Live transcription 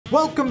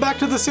Welcome back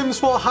to The Sims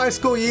 4 High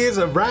School Years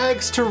of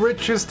Rags to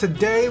Riches.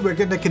 Today we're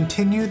going to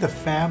continue the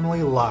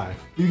family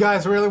life. You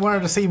guys really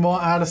wanted to see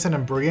more Addison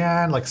and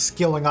Brienne like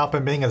skilling up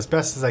and being as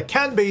best as they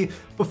can be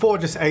before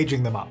just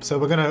aging them up. So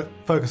we're going to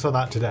focus on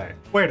that today.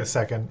 Wait a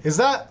second, is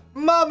that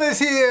Mum is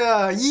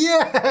here?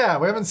 Yeah,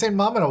 we haven't seen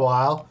Mum in a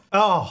while.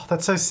 Oh,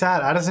 that's so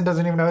sad. Addison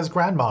doesn't even know his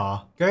grandma.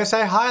 Go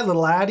say hi,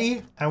 little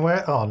Addie. And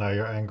where? Oh no,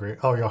 you're angry.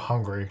 Oh, you're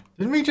hungry.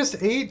 Didn't we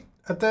just eat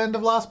at the end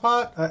of last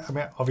part? I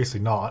mean,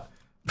 obviously not.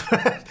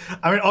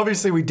 I mean,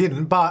 obviously we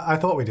didn't, but I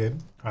thought we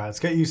did. All right, let's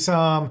get you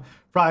some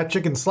fried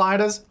chicken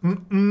sliders.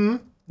 No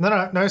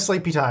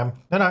sleepy time.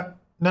 No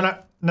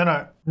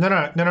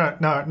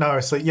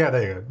sleep. Yeah,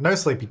 there you go. No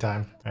sleepy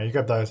time. All right, you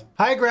grab those.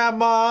 Hi,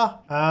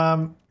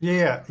 Grandma.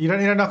 Yeah, you don't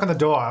need to knock on the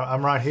door.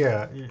 I'm right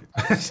here.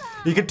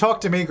 You can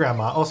talk to me,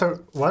 Grandma.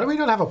 Also, why do we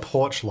not have a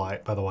porch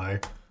light, by the way?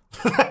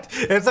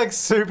 It's like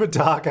super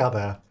dark out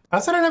there. I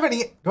also don't have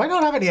any, do I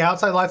not have any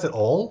outside lights at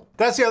all?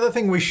 That's the other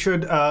thing we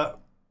should,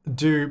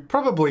 do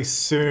probably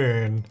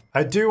soon.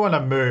 I do want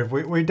to move.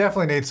 We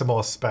definitely need some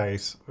more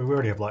space. We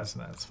already have lights in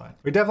there, it's fine.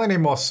 We definitely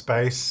need more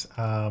space.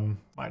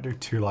 Might do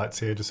 2 lights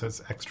here just so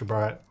it's extra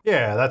bright.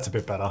 Yeah, that's a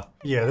bit better.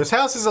 Yeah, this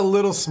house is a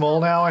little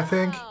small now, I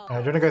think. Do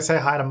you want to go say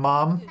hi to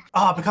Mom?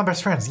 Oh, become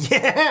best friends.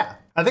 Yeah!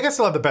 I think I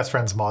still have the best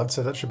friends mod,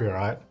 so that should be all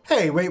right.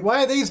 Hey, wait,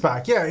 why are these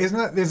back? Yeah, is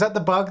that the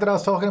bug that I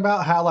was talking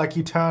about? How like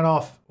you turn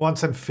off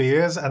wants and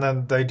fears and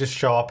then they just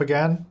show up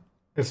again?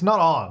 It's not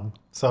on.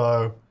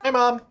 So, hey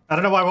Mom. I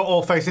don't know why we're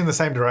all facing the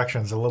same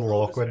direction. It's a little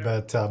awkward,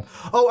 but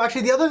oh,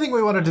 actually the other thing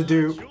we wanted to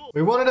do,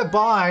 we wanted to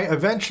buy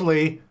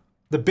eventually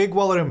the Big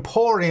Wallet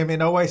Emporium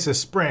in Oasis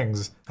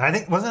Springs. I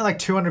think, wasn't it like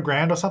 200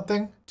 grand or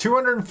something?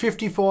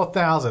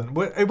 254,000.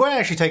 It won't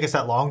actually take us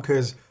that long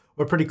because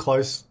we're pretty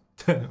close.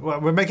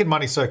 We're making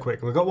money so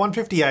quick. We've got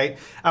 158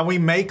 and we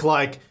make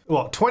like,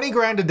 what, 20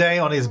 grand a day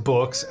on his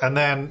books. And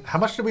then how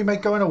much did we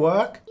make going to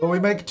work? Well, we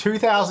make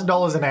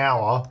 $2,000 an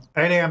hour,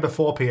 8 a.m. to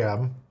 4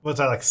 p.m. What's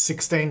that, like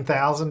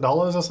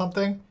 $16,000 or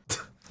something?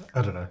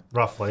 I don't know,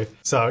 roughly.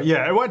 So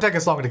yeah, it won't take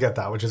us long to get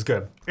that, which is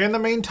good. In the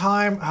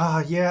meantime,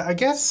 yeah, I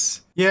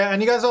guess. Yeah,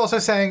 and you guys are also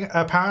saying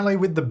apparently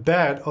with the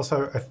bed,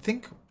 also I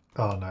think,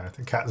 oh no, I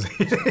think Cat's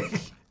eating.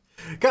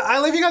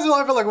 I leave you guys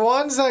alone for like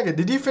 1 second.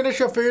 Did you finish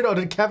your food or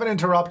did Kevin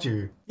interrupt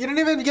you? You didn't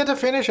even get to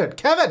finish it.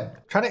 Kevin,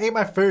 trying to eat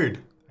my food.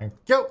 Thank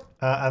you.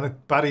 And the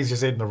buddy's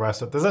just eating the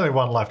rest of it. There's only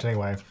 1 left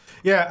anyway.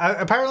 Yeah,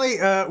 apparently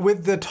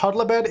with the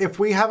toddler bed, if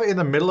we have it in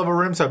the middle of a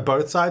room so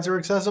both sides are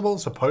accessible,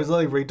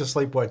 supposedly Read to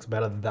Sleep works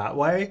better that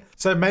way.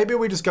 So maybe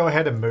we just go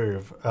ahead and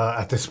move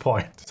at this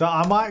point. So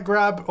I might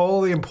grab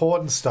all the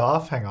important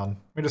stuff. Hang on.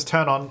 We just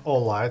turn on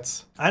all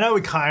lights. I know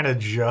we kind of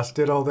just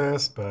did all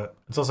this, but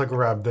let's also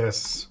grab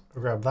this.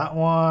 We'll grab that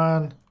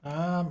one.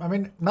 I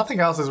mean, nothing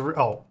else is,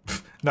 oh,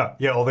 no,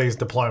 yeah, all these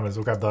diplomas,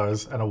 we'll grab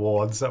those and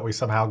awards that we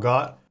somehow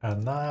got.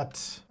 And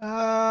that,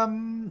 I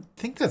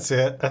think that's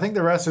it. I think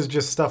the rest is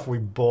just stuff we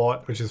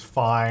bought, which is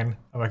fine.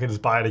 And we can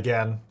just buy it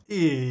again.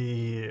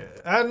 Yeah.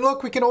 And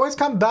look, we can always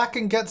come back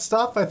and get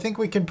stuff. I think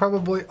we can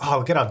probably, oh,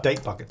 we'll get our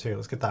date bucket too.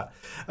 Let's get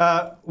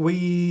that.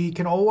 We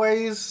can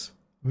always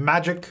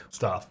magic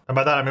stuff. And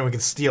by that, I mean, we can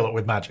steal it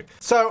with magic.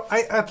 So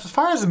as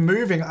far as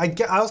moving, I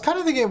was kind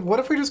of thinking, what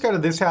if we just go to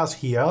this house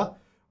here,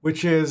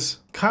 which is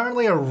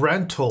currently a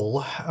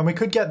rental, and we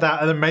could get that,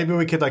 and then maybe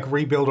we could like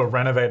rebuild or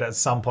renovate at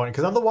some point,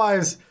 because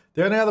otherwise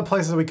the only other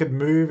places we could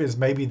move is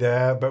maybe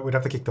there, but we'd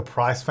have to kick the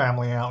Price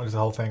family out, which is the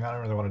whole thing. I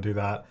don't really want to do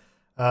that.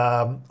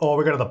 Or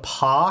we go to the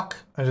park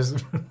and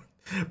just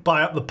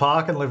buy up the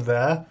park and live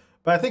there.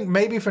 But I think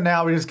maybe for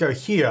now we just go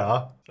here.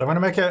 So I'm gonna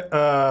make it,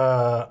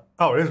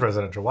 oh, it is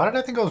residential. Why did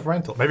I think it was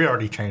rental? Maybe I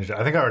already changed it.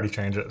 I think I already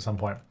changed it at some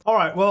point. All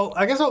right, well,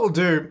 I guess what we'll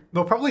do,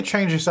 we'll probably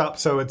change this up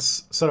so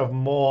it's sort of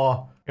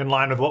more in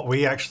line with what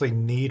we actually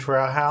need for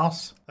our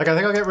house. Like, I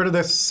think I'll get rid of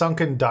this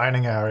sunken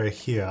dining area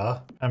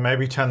here and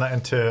maybe turn that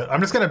into,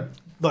 I'm just gonna,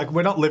 like,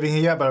 we're not living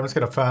here yet, but I'm just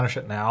gonna furnish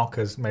it now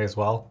because may as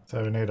well.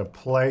 So we need a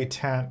play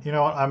tent. You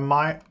know what, I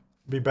might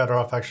be better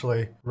off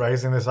actually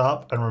raising this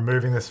up and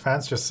removing this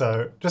fence just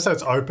so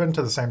it's open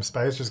to the same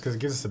space, just because it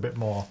gives us a bit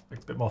more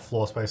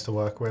floor space to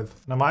work with.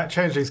 And I might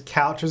change these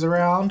couches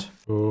around.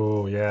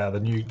 Oh yeah, the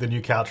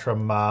new couch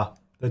from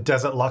the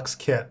Desert Luxe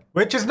kit,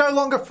 which is no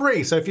longer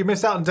free. So if you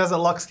missed out on Desert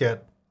Luxe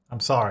kit, I'm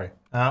sorry.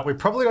 We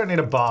probably don't need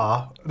a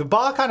bar. The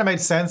bar kind of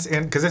made sense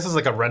because this is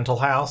like a rental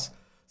house.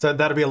 So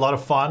that'd be a lot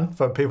of fun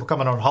for people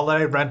coming on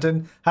holiday,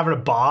 renting, having a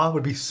bar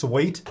would be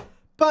sweet.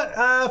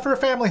 But for a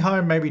family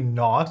home, maybe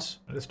not.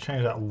 Let's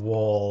change that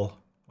wall.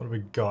 What do we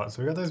got?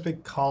 So we got those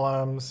big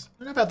columns.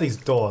 I don't know about these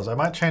doors. I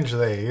might change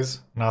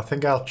these. And I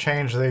think I'll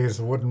change these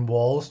wooden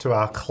walls to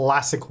our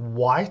classic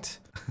white.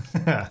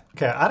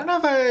 Okay, I don't know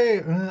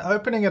if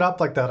opening it up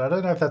like that, I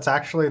don't know if that's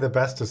actually the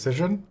best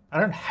decision. I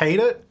don't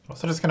hate it. I'm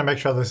also just gonna make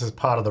sure this is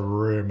part of the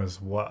room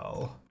as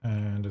well.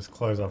 And just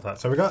close off that.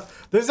 So we got,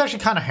 this is actually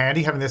kind of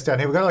handy having this down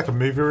here. We got like a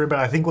movie room, but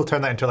I think we'll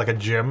turn that into like a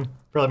gym.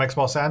 Really makes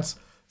more sense.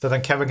 So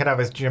then Kevin can have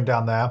his gym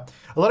down there.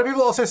 A lot of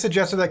people also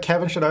suggested that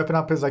Kevin should open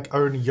up his like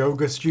own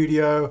yoga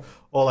studio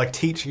or like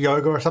teach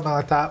yoga or something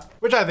like that,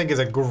 which I think is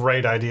a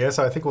great idea.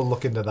 So I think we'll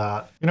look into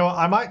that. You know what?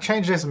 I might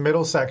change this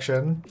middle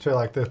section to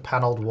like this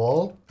paneled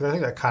wall because I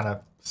think that kind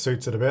of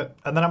suits it a bit.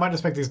 And then I might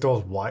just make these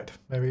doors white,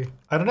 maybe.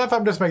 I don't know if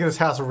I'm just making this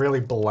house really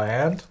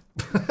bland,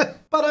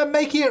 but I'm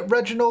making it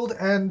Reginald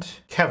and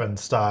Kevin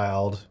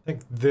styled. I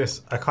think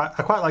this, I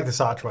quite like this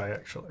archway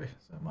actually.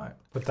 So I might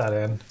put that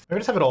in. Maybe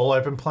just have an all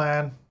open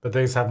plan, but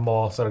these have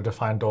more sort of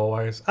defined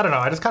doorways. I don't know,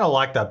 I just kind of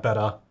like that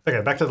better.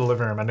 Okay, back to the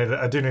living room.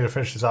 I do need to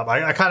finish this up.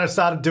 I kind of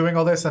started doing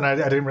all this and I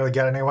didn't really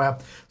get anywhere.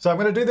 So I'm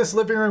gonna do this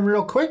living room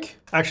real quick.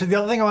 Actually, the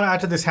other thing I wanna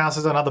add to this house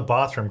is another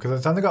bathroom because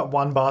it's only got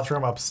one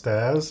bathroom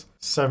upstairs.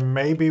 So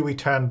maybe we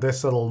turn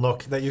this little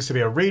nook that used to be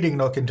a reading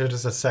nook into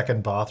just a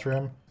second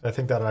bathroom. I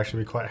think that'll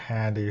actually be quite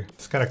handy.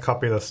 Just gonna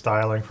copy the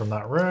styling from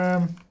that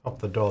room. Up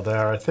the door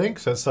there, I think.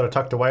 So it's sort of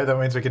tucked away. That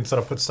means we can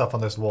sort of put stuff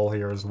on this wall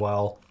here as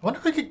well. I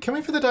wonder if can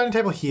we fit the dining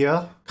table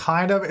here?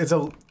 Kind of,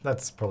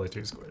 that's probably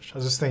too squish. I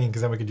was just thinking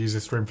because then we could use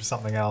this room for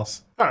something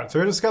else. All right, so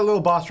we just got a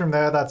little bathroom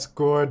there. That's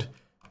good.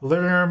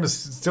 Living room is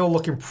still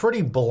looking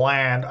pretty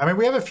bland. I mean,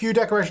 we have a few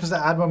decorations to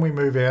add when we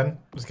move in.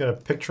 Just get a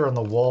picture on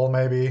the wall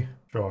maybe.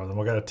 Sure, then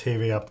we'll get a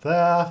TV up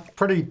there.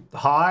 Pretty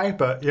high,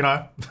 but you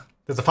know,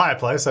 there's a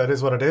fireplace, so it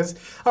is what it is.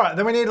 All right,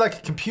 then we need like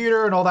a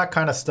computer and all that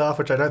kind of stuff,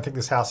 which I don't think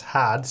this house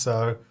had.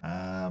 So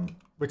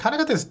we kind of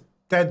got this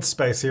dead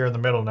space here in the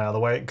middle now, the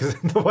way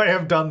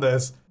I've done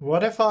this.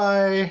 What if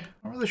I'm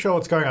not really sure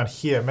what's going on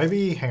here.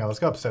 Maybe, hang on, let's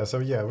go upstairs. So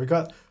yeah, we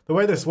got, the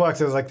way this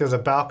works is like there's a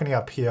balcony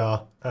up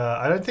here.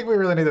 I don't think we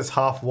really need this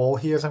half wall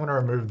here, so I'm gonna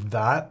remove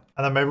that.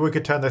 And then maybe we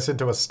could turn this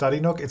into a study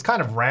nook. It's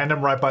kind of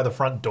random right by the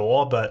front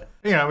door, but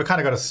you know, we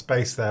kind of got a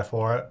space there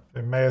for it.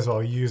 We may as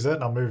well use it.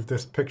 And I'll move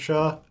this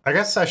picture. I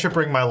guess I should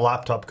bring my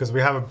laptop because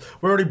we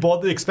already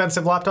bought the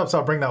expensive laptop, so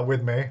I'll bring that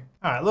with me.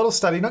 All right, little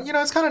study nook. You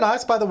know, it's kind of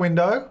nice by the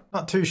window.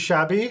 Not too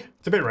shabby.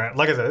 It's a bit random.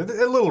 Like I said,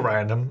 a little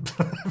random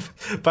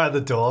by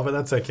the door, but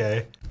that's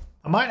okay.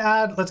 I might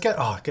add, let's get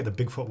the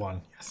Bigfoot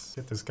one. Yes,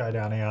 get this guy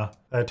down here.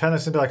 Turn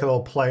this into like a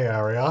little play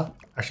area.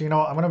 Actually, you know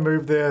what? I'm gonna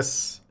move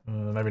this,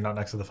 maybe not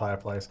next to the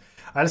fireplace.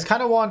 I just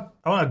kind of want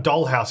a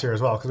dollhouse here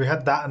as well because we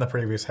had that in the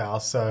previous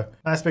house. So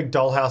nice big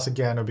dollhouse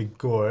again would be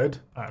good.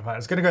 All right, fine,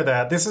 it's gonna go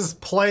there. This is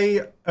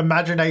play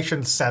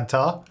imagination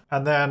center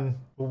and then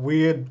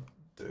weird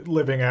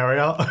living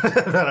area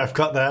that I've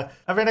got there.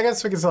 I mean, I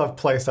guess we can still have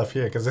play stuff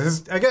here because this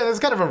is, again, it's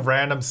kind of a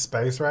random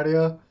space right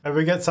here. Maybe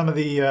we get some of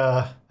the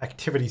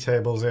activity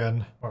tables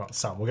in. Well, not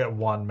some, we'll get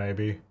one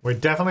maybe. We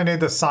definitely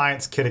need the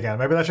science kit again.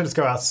 Maybe that should just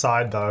go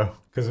outside though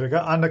because we've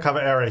got undercover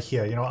area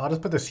here. You know what, I'll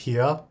just put this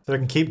here so we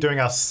can keep doing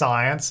our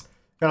science.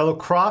 Got a little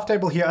craft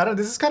table here.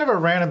 This is kind of a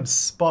random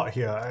spot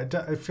here.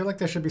 I feel like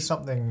there should be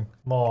something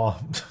more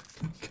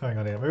going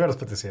on here. Maybe I'll just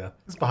put this here.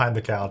 It's behind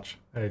the couch.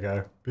 There you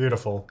go.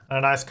 Beautiful. And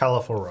a nice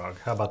colorful rug.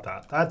 How about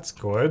that? That's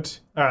good.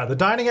 All right, the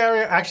dining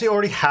area actually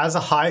already has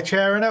a high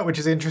chair in it, which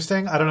is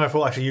interesting. I don't know if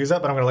we'll actually use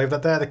it, but I'm gonna leave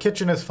that there. The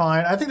kitchen is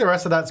fine. I think the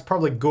rest of that's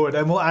probably good,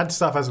 and we'll add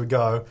stuff as we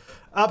go.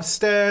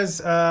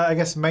 Upstairs, I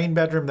guess main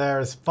bedroom there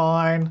is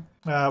fine.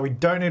 We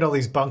don't need all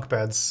these bunk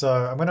beds, so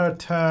I'm gonna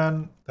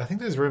turn, I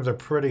think these rooms are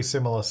pretty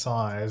similar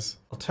size.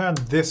 I'll turn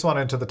this one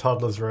into the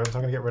toddler's room, so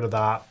I'm gonna get rid of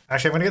that.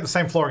 Actually, I'm gonna get the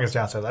same flooring as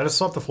downstairs. I just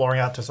swapped the flooring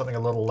out to something a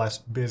little less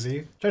busy,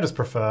 which I just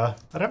prefer.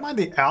 I don't mind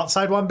the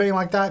outside one being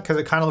like that, because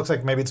it kind of looks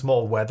like maybe it's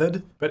more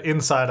weathered, but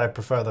inside I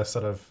prefer this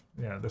sort of,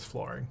 you know, this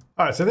flooring.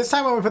 All right, so this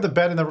time when we put the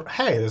bed in the,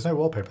 hey, there's no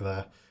wallpaper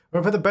there.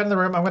 When we put the bed in the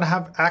room, I'm gonna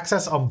have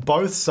access on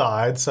both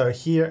sides, so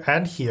here,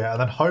 and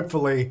then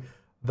hopefully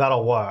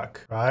that'll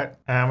work, right?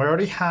 And we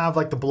already have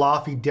like the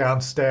Bluffy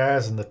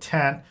downstairs and the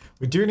tent.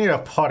 We do need a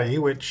potty,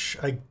 which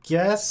I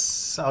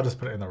guess I'll just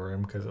put it in the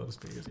room because it'll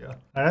just be easier.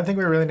 I don't think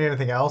we really need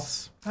anything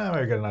else.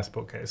 Maybe get a nice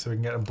bookcase so we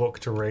can get a book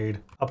to read.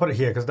 I'll put it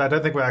here because I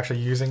don't think we're actually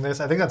using this.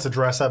 I think that's a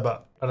dresser,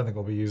 but I don't think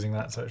we'll be using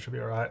that, so it should be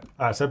all right.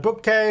 All right, so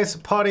bookcase,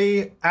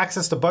 potty,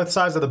 access to both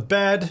sides of the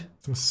bed,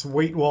 some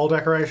sweet wall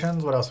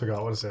decorations. What else we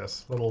got? What is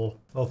this? Little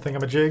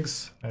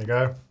thingamajigs. There you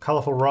go.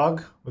 Colorful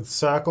rug with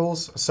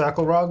circles, a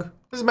circle rug.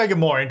 This is making it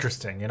more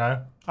interesting, you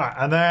know? All right,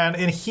 and then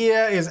in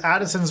here is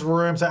Addison's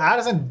room. So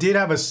Addison did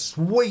have a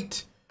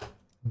sweet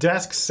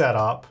desk set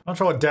up. Not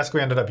sure what desk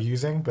we ended up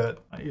using, but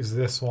I use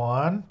this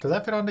one. Does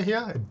that fit under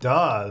here? It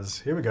does.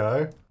 Here we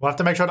go. We'll have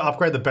to make sure to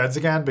upgrade the beds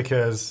again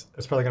because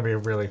it's probably gonna be a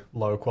really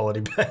low quality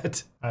bed.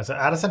 All right, so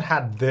Addison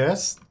had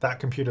this, that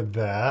computer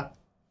there.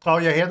 Oh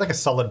yeah, he had like a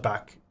solid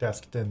back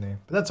desk, didn't he?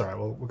 But that's all right,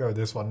 we'll go with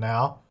this one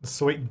now. A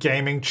sweet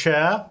gaming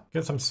chair.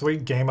 Get some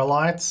sweet gamer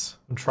lights.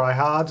 Some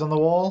tryhards on the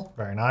wall.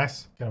 Very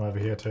nice. Get them over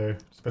here too.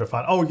 It's a bit of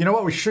fun. Oh, you know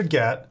what we should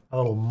get? A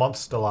little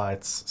monster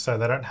lights so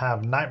they don't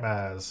have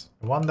nightmares.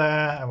 One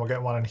there, and we'll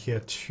get one in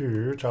here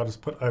too, which I'll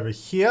just put over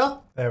here.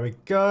 There we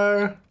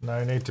go.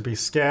 No need to be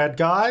scared,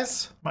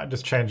 guys. Might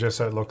just change this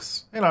so it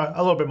looks, you know,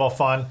 a little bit more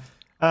fun.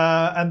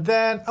 And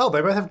then, oh,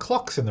 they both have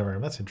clocks in the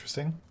room. That's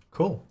interesting.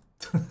 Cool.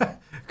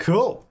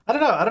 Cool. I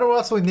don't know what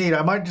else we need.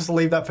 I might just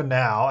leave that for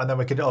now and then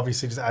we could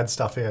obviously just add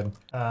stuff in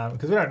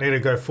because we don't need to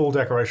go full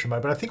decoration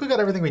mode, but I think we got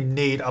everything we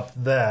need up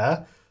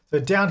there. So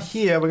down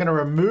here, we're going to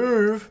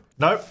remove,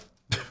 nope,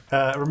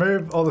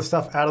 remove all the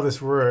stuff out of this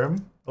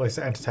room, at least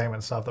the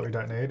entertainment stuff that we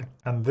don't need.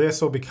 And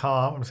this will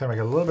become, I'm just going to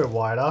make it a little bit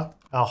wider,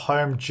 our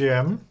home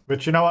gym,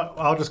 which you know what,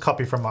 I'll just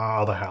copy from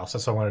our other house.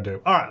 That's what I'm going to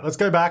do. All right, let's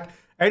go back.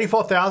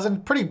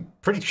 84,000, pretty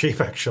cheap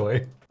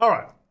actually. All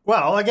right.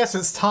 Well, I guess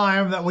it's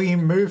time that we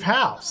move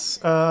house.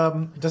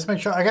 Just make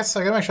sure, I guess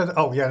I gotta make sure that,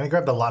 oh yeah, I need to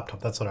grab the laptop.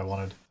 That's what I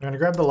wanted. I'm gonna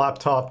grab the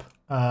laptop.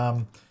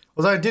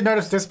 Although I did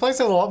notice this place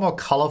is a lot more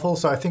colorful,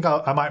 so I think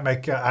I might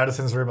make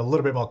Addison's room a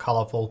little bit more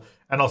colorful,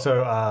 and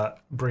also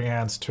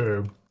Brienne's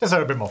too, just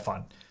so a bit more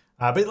fun.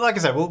 But like I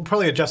said, we'll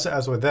probably adjust it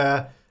as we're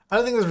there. I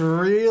don't think there's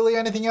really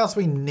anything else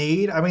we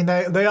need. I mean,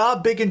 they are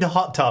big into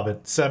hot tubbing,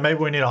 so maybe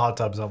we need a hot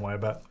tub somewhere,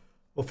 but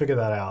we'll figure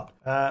that out.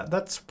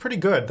 That's pretty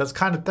good. That's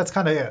kind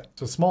of it.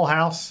 It's a small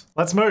house.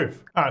 Let's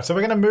move. All right, so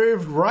we're gonna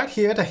move right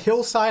here to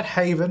Hillside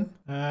Haven.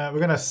 We're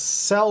gonna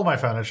sell my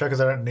furniture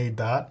because I don't need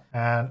that.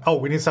 And oh,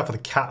 we need stuff for the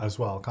cat as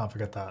well. Can't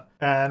forget that.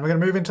 And we're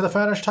gonna move into the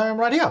furnished home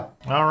right here.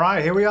 All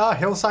right, here we are,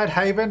 Hillside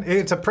Haven.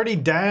 It's a pretty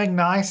dang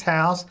nice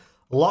house.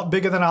 A lot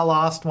bigger than our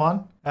last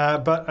one.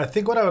 But I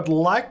think what I would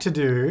like to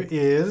do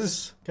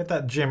is get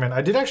that gym in.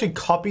 I did actually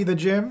copy the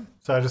gym.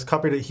 So I just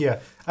copied it here.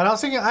 And I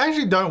was thinking, I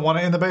actually don't want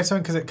it in the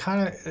basement because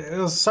it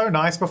was so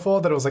nice before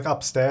that it was like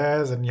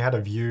upstairs and you had a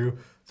view.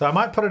 So I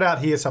might put it out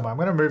here somewhere. I'm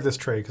going to move this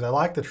tree because I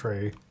like the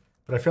tree,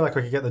 but I feel like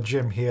we could get the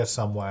gym here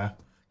somewhere.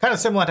 Kind of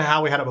similar to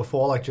how we had it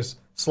before, like just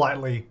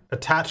slightly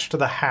attached to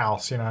the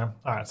house, you know?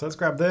 All right, so let's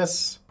grab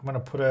this. I'm going to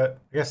put it,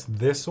 I guess,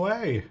 this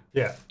way.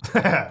 Yeah,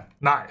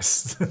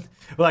 nice.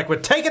 Like we're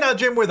taking our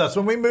gym with us.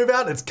 When we move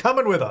out, it's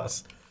coming with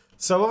us.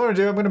 So what I'm going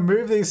to do, I'm going to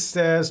move these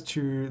stairs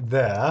to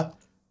there.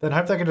 Then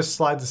hopefully I can just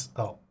slide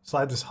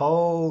this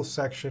whole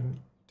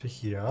section to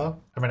here.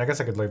 I mean, I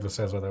guess I could leave the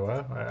stairs where they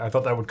were. I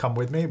thought that would come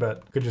with me,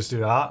 but could just do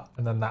that,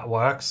 and then that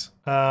works.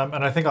 And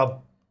I think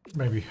I'll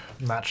maybe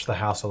match the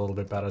house a little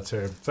bit better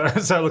too. So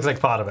it looks like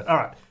part of it. All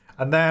right,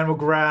 and then we'll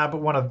grab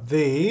one of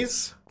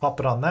these, pop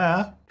it on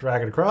there,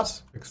 drag it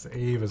across, fix the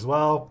eave as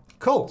well.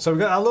 Cool, so we've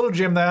got our little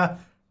gym there.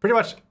 Pretty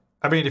much,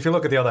 I mean, if you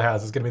look at the other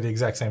house, it's gonna be the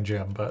exact same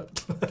gym,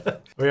 but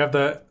we have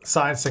the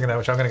science thing in there,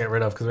 which I'm gonna get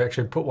rid of because we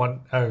actually put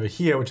one over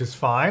here, which is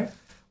fine.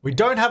 We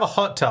don't have a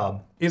hot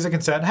tub. Is a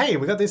concern. Hey,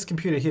 we got this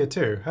computer here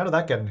too. How did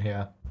that get in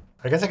here?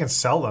 I guess I can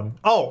sell them.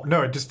 Oh,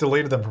 no, it just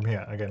deleted them from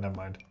here. Okay, never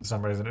mind. For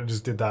some reason, it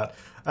just did that.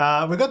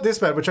 We got this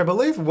bed, which I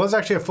believe was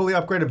actually a fully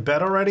upgraded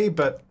bed already,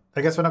 but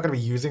I guess we're not gonna be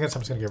using it, so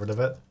I'm just gonna get rid of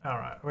it. All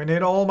right, we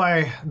need all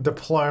my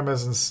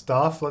diplomas and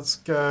stuff. Let's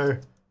go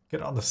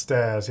get on the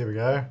stairs. Here we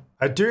go.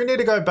 I do need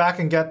to go back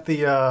and get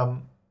the, I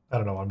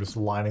don't know, I'm just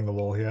lining the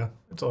wall here.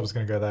 It's all just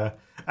gonna go there.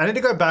 I need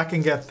to go back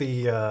and get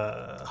the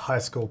high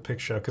school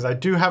picture because I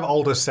do have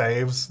older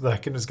saves that I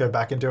can just go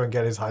back into and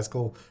get his high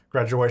school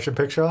graduation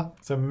picture.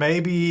 So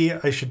maybe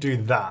I should do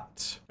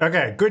that.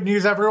 Okay, good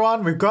news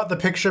everyone. We've got the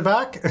picture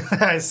back.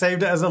 I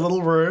saved it as a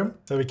little room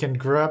so we can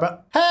grab it.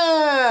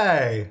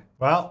 Hey!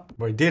 Well,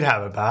 we did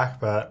have it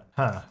back, but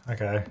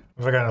okay.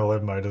 If I go into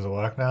live mode, does it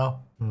work now?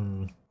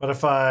 What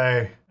if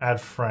I add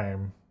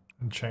frame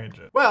and change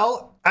it?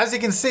 Well, as you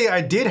can see,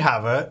 I did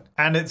have it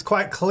and it's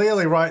quite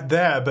clearly right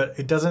there, but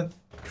it doesn't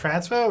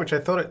transfer, which I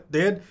thought it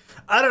did.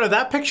 I don't know,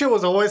 that picture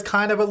was always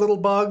kind of a little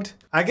bugged.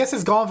 I guess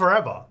it's gone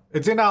forever.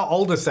 It's in our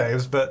older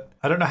saves, but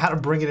I don't know how to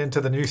bring it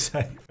into the new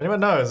save. If anyone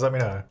knows, let me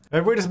know.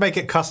 Maybe we just make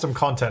it custom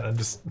content and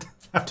just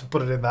have to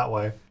put it in that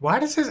way. Why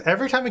does this,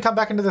 every time we come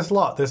back into this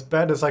lot, this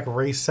bed is like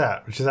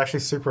reset, which is actually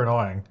super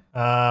annoying.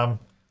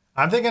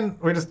 I'm thinking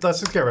let's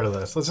just get rid of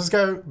this. Let's just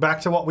go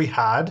back to what we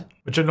had,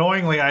 which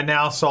annoyingly I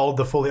now sold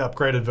the fully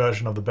upgraded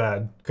version of the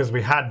bed because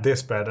we had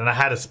this bed and I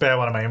had a spare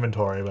one in my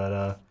inventory,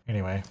 but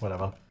anyway,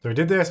 whatever. So we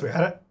did this, we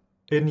had it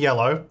in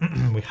yellow.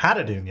 We had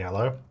it in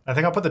yellow. I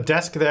think I'll put the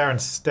desk there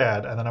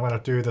instead, and then I'm gonna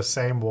do the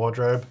same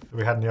wardrobe that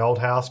we had in the old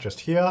house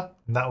just here.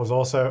 And that was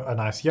also a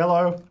nice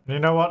yellow. And you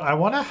know what? I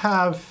wanna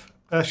have,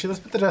 actually, let's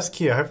put the desk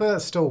here. Hopefully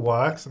that still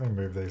works. Let me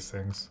move these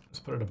things.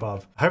 Just put it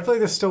above. Hopefully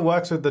this still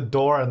works with the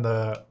door and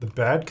the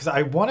bed, because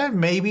I want to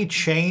maybe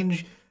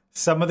change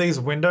some of these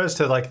windows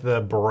to like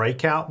the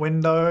breakout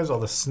windows or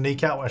the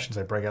sneak out. I shouldn't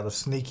say breakout, the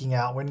sneaking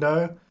out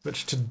window.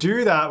 Which to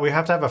do that, we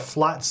have to have a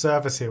flat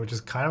surface here, which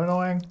is kind of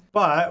annoying.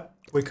 But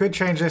we could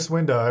change this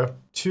window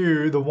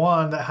to the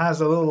one that has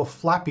a little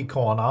flappy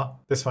corner.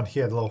 This one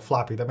here, the little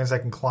flappy. That means I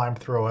can climb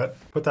through it.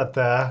 Put that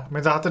there. It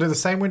means I have to do the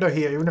same window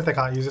here, even if they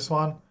can't use this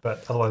one.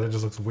 But otherwise it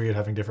just looks weird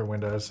having different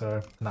windows,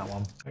 so that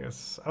one. I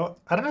guess,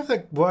 I don't know if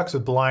that works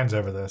with blinds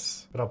over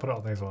this, but I'll put it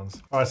on these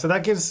ones. All right, so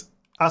that gives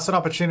us an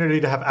opportunity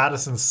to have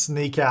Addison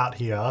sneak out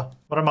here.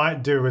 What I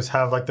might do is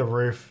have like the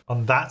roof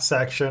on that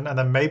section, and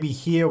then maybe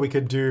here we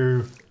could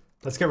do,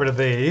 let's get rid of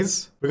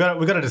these. We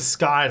gotta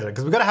disguise it,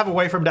 because we gotta have a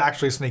way for him to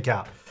actually sneak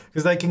out.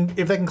 Because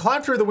if they can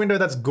climb through the window,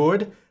 that's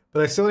good, but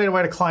they still need a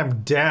way to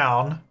climb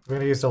down. We're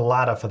gonna use the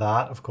ladder for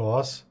that, of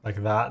course.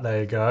 Like that,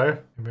 there you go.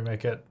 Should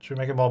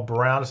we make it more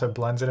brown so it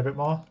blends in a bit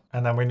more?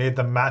 And then we need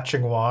the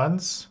matching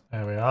ones.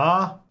 There we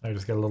are. Maybe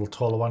just get a little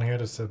taller one here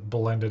just to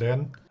blend it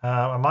in.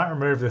 I might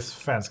remove this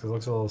fence because it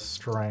looks a little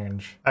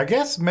strange. I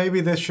guess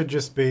maybe this should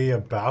just be a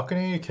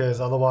balcony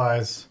because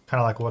otherwise, kind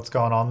of like what's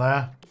going on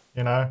there,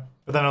 you know?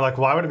 But then I'm like,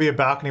 why would it be a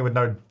balcony with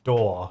no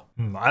door?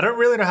 I don't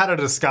really know how to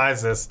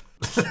disguise this.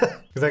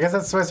 Because I guess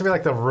that's supposed to be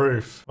like the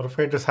roof. What if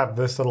we just have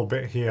this little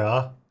bit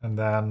here and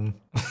then...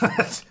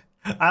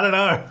 I don't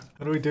know.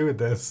 What do we do with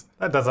this?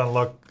 That doesn't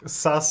look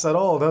sus at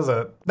all, does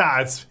it? Nah,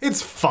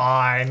 it's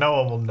fine. No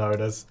one will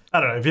notice. I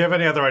don't know. If you have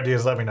any other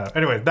ideas, let me know.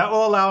 Anyway, that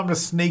will allow him to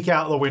sneak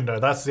out the window.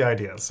 That's the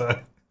idea. So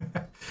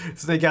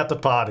sneak out to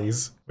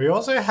parties. We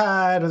also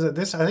had, is it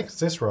this? I think it's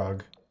this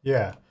rug.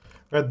 Yeah.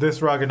 We had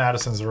this rug in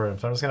Addison's room.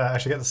 So I'm just going to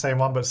actually get the same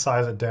one, but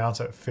size it down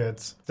so it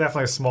fits. It's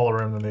definitely a smaller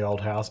room than the old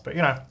house, but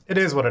you know, it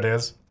is what it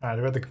is. All right,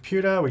 do we have the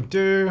computer? We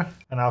do.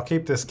 And I'll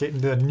keep this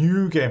getting the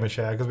new gamer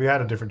chair because we had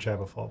a different chair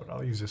before, but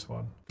I'll use this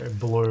one. Okay,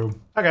 blue.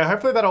 Okay,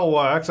 hopefully that all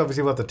works.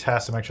 Obviously we'll have to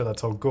test to make sure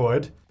that's all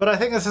good. But I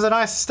think this is a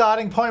nice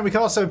starting point. We can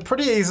also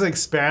pretty easily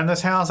expand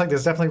this house. Like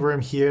there's definitely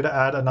room here to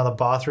add another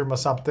bathroom or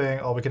something,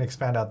 or we can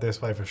expand out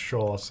this way for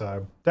sure.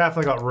 So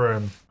definitely got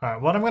room. All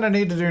right, what I'm gonna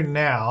need to do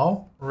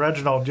now,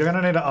 Reginald, you're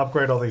gonna need to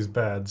upgrade all these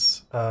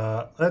beds.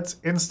 Let's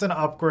instant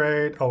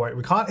upgrade. Oh wait,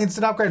 we can't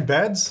instant upgrade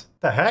beds?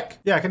 The heck?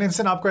 Yeah, I can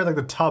instant upgrade like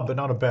the tub, but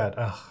not a bed.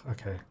 Ugh,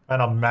 okay.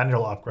 And a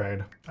manual upgrade.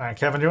 All right,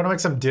 Kevin, do you want to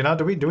make some dinner?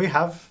 Do we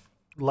have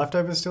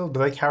leftovers still? Do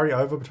they carry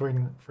over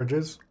between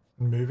fridges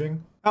and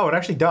moving? Oh, it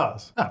actually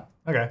does. Oh,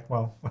 okay.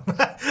 Well,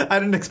 I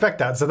didn't expect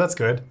that, so that's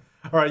good.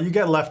 All right, you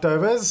get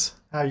leftovers.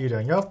 How are you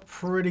doing? You're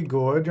pretty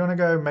good. You want to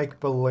go make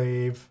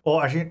believe,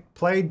 or actually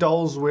play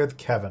dolls with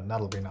Kevin.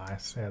 That'll be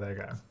nice. Yeah, there you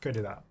go. Go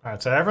do that. All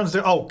right, so everyone's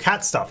doing, oh,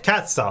 cat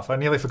stuff. I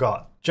nearly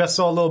forgot. Just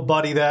saw a little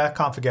buddy there.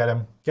 Can't forget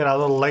him. Get our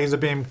little laser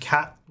beam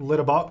cat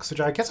litter box,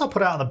 which I guess I'll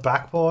put out on the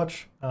back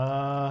porch.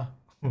 I'll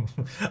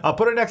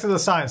put it next to the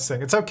science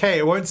thing. It's okay.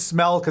 It won't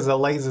smell because the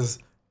lasers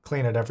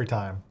clean it every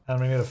time.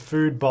 And we need a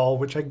food bowl,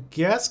 which I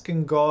guess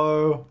can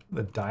go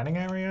the dining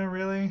area,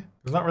 really?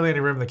 There's not really any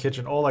room in the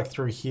kitchen or like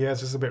through here. It's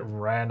just a bit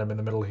random in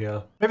the middle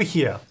here. Maybe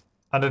here,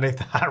 underneath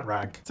the hat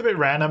rack. It's a bit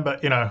random,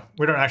 but you know,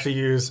 we don't actually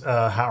use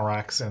hat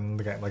racks in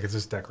the game. Like it's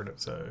just decorative,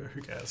 so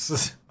who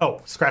cares?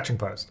 Oh, scratching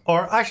post.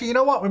 Or actually, you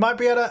know what? We might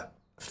be able to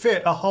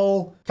fit a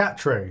whole cat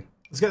tree.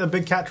 Let's get the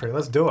big cat tree.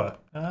 Let's do it.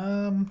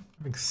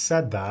 Having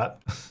said that,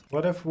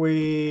 what if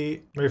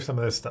we move some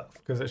of this stuff?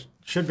 Because it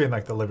should be in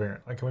like the living room.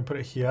 Like, can we put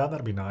it here?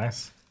 That'd be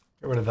nice.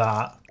 Get rid of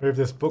that. Move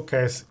this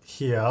bookcase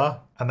here.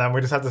 And then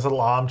we just have this little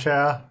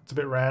armchair. It's a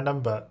bit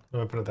random, but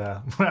we'll put it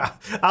there.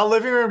 Our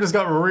living room just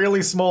got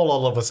really small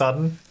all of a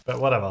sudden, but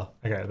whatever.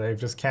 Okay, they've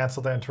just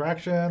canceled their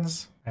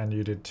interactions. And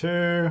you did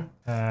too.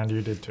 And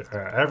you did too.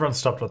 Everyone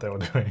stopped what they were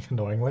doing,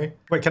 annoyingly.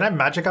 Wait, can I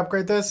magic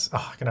upgrade this?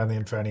 Oh, I can only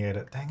inferniate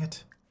it. Dang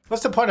it.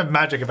 What's the point of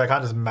magic if I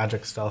can't just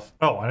magic stuff?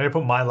 Oh, I need to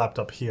put my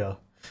laptop here.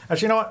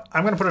 Actually, you know what?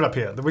 I'm going to put it up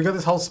here. We got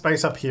this whole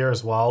space up here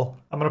as well.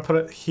 I'm going to put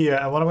it here.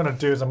 And what I'm going to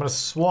do is I'm going to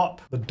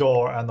swap the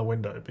door and the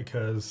window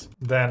because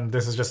then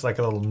this is just like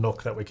a little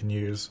nook that we can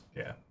use.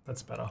 Yeah,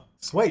 that's better.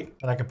 Sweet.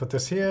 And I can put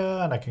this here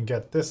and I can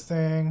get this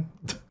thing.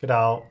 Get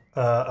our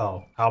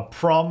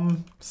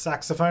prom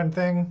saxophone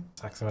thing.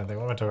 Saxophone thing,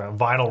 what am I talking about?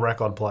 Vinyl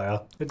record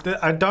player.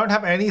 I don't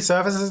have any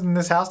surfaces in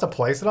this house to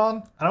place it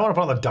on. I don't want to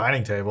put it on the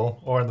dining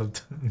table or in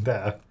the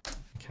there.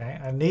 Okay,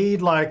 I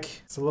need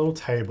like, it's a little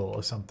table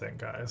or something,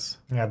 guys.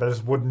 Yeah, but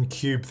this wooden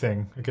cube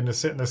thing. It can just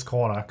sit in this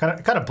corner.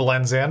 Kind of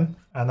blends in,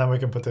 and then we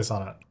can put this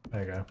on it.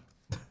 There you go.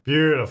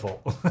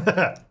 Beautiful.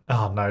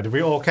 Oh no, did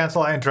we all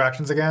cancel our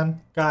interactions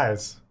again?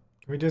 Guys,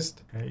 can we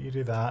just, okay, you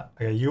do that.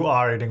 Okay, you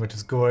are eating, which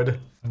is good.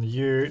 And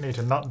you need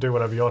to not do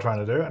whatever you're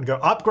trying to do and go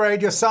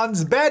upgrade your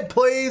son's bed,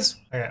 please.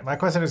 Okay, my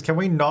question is, can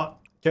we not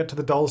get to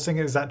the dolls thing?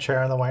 Is that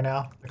chair in the way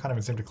now? I can't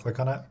even seem to click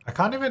on it. I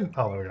can't even,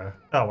 oh, there we go.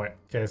 Oh, wait.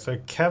 Okay, so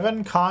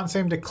Kevin can't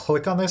seem to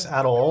click on this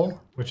at all,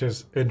 which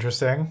is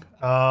interesting.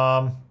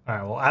 All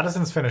right, well,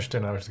 Addison's finished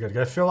dinner, which is good.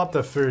 Go fill up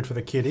the food for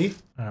the kitty.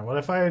 All right, what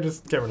if I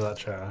just get rid of that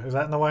chair? Is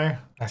that in the way?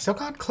 I still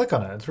can't click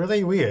on it. It's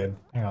really weird.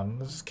 Hang on,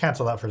 let's just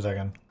cancel that for a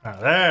second. All right,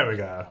 there we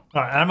go.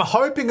 All right, and I'm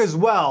hoping as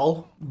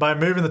well, by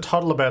moving the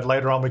toddler bed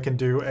later on, we can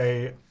do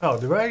a, oh,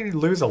 did I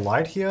lose a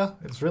light here?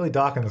 It's really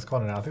dark in this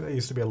corner now. I think there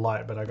used to be a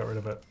light, but I got rid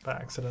of it by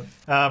accident.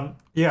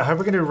 Yeah, I hope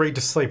we can do read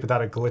to sleep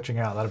without it glitching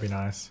out. That'd be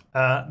nice.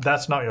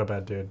 That's not your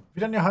bed, dude. Have you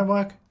done your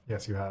homework?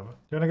 Yes, you have. Do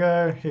you want to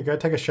go? Here, go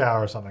take a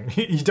shower or something.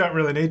 You don't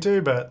really need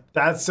to, but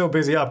Dad's still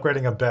busy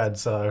upgrading a bed,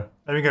 so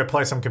maybe go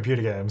play some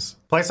computer games.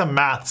 Play some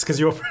maths, because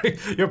you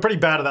were pretty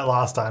bad at that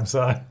last time,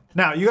 so.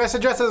 Now, you guys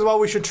suggested as well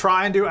we should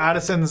try and do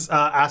Addison's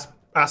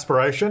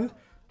aspiration,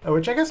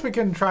 which I guess we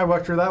can try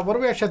work through that. What do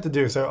we actually have to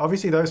do? So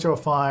obviously those two are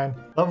fine.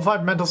 Level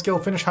 5 mental skill,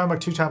 finish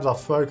homework 2 times our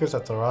focus,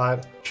 that's all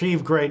right.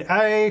 Achieve grade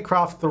A,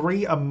 craft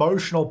 3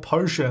 emotional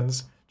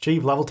potions.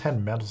 Achieve level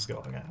 10 mental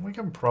skill. Okay, we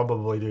can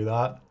probably do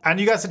that. And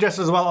you guys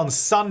suggested as well on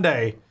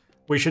Sunday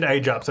we should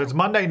age up. So it's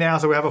Monday now,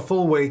 so we have a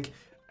full week,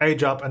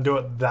 age up and do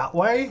it that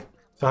way.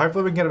 So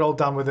hopefully we can get it all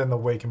done within the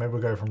week and maybe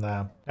we'll go from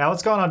there. Now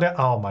what's going on down?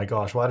 Oh my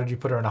gosh, why did you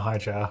put her in a high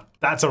chair?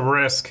 That's a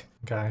risk.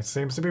 Okay,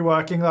 seems to be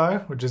working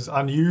though, which is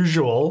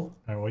unusual.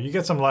 All right, well, you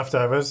get some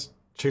leftovers.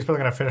 She's probably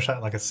gonna finish that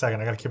in like a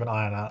second. I gotta keep an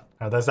eye on that. All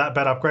right, there's that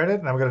bed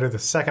upgraded. Now we're gonna do the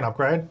second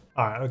upgrade.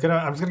 All right, I'm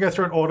just gonna go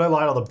through and auto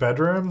light all the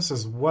bedrooms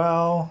as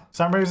well. For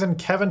some reason,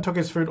 Kevin took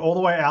his food all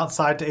the way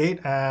outside to eat,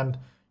 and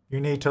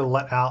you need to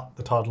let out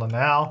the toddler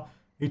now.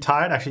 You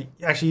tired?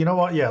 Actually, you know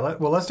what? Yeah,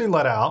 let's do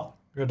let out.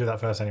 We're gonna do that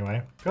first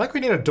anyway. I feel like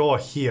we need a door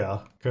here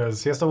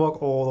because he has to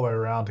walk all the way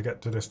around to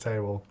get to this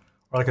table.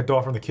 Or like a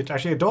door from the kitchen.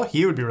 Actually, a door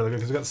here would be really good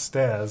because we've got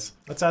stairs.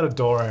 Let's add a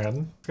door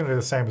in. It's gonna do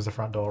the same as the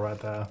front door right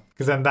there.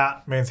 Because then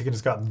that means he can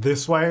just go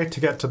this way to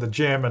get to the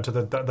gym and to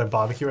the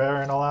barbecue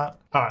area and all that.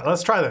 All right,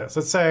 let's try this.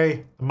 Let's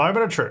say the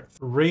moment of truth.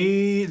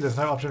 Read, there's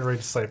no option to read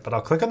to sleep, but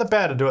I'll click on the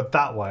bed and do it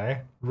that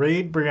way.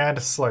 Read Brienne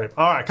to sleep.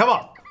 All right, come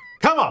on.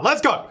 Come on, let's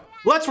go.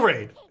 Let's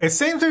read. It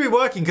seems to be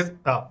working because,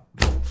 oh,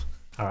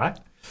 all right.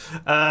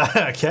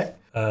 Okay,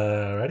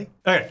 ready?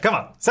 Okay, come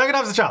on. Second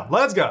time's the charm.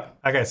 Let's go.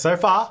 Okay, so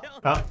far,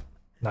 oh,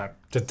 no,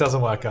 just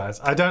doesn't work, guys.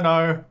 I don't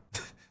know.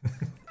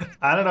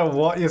 I don't know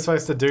what you're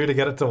supposed to do to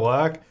get it to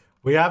work.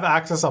 We have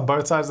access on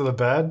both sides of the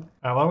bed.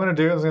 What I'm gonna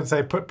do is I'm gonna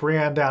say put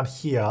Brienne down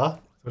here.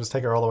 So we'll just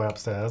take her all the way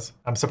upstairs.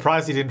 I'm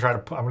surprised he didn't try to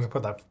put, I'm gonna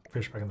put that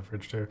fish back in the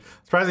fridge too.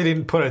 Surprised he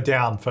didn't put her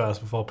down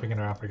first before picking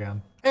her up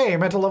again. Hey,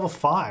 I'm at level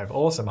 5.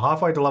 Awesome.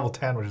 Halfway to level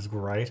 10, which is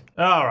great.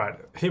 All right,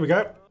 here we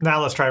go.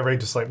 Now let's try read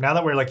to sleep. Now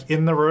that we're like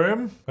in the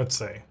room, let's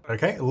see.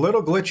 Okay, a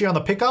little glitchy on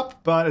the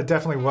pickup, but it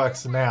definitely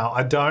works now.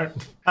 I don't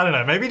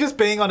know. Maybe just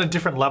being on a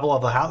different level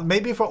of the house.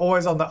 Maybe if we're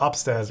always on the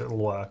upstairs, it'll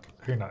work.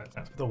 Who knows?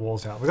 The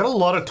walls down. We've got a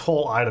lot of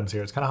tall items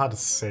here. It's kind of hard to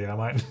see.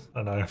 I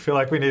don't know. I feel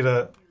like we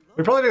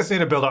probably just need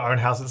to build our own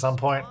house at some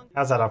point.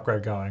 How's that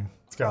upgrade going?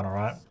 It's going all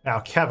right. Now,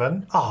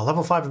 Kevin. Oh,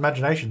 level 5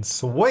 imagination.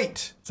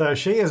 Sweet. So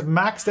she is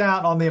maxed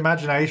out on the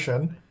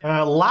imagination.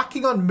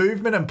 Lacking on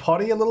movement and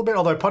potty a little bit,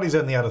 although potty's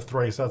only out of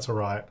 3, so that's all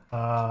right.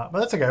 But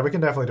that's okay. We can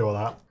definitely do all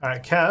that. All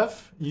right, Kev.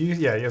 You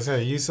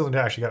still need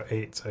to actually go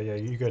eat. So yeah,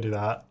 you go do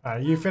that. All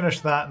right, you finish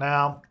that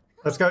now.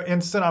 Let's go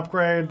instant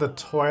upgrade the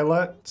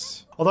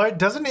toilet. Although,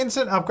 doesn't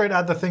instant upgrade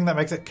add the thing that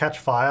makes it catch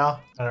fire?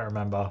 I don't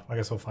remember. I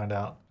guess we'll find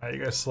out. All right,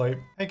 you go sleep.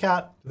 Hey,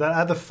 cat. Did that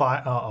add the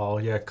fire? Uh-oh,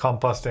 yeah,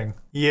 composting.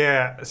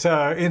 Yeah,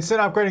 so instant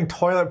upgrading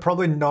toilet,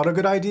 probably not a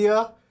good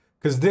idea.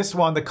 Because this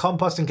one, the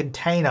composting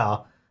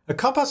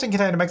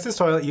container makes this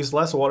toilet use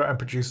less water and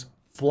produce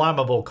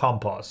flammable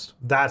compost.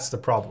 That's the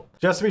problem.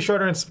 Just to be sure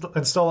to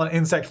install an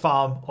insect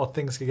farm or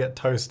things could get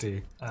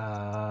toasty.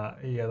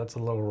 Yeah, that's a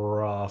little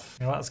rough.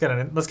 You know what,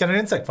 let's get an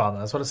insect farm.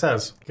 That's what it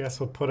says. Guess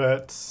we'll put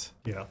it,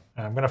 yeah.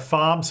 I'm gonna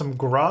farm some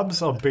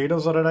grubs or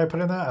beetles. What did I put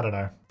in there? I don't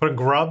know. Put in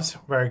grubs,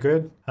 very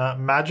good.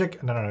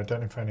 Magic, no,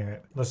 don't need anything.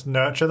 Let's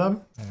nurture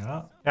them.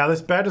 Yeah. Now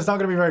this bed is not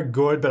gonna be very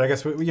good, but I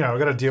guess we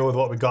gotta deal with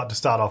what we got to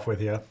start off with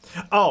here.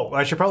 Oh,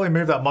 I should probably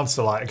move that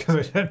monster light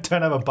because we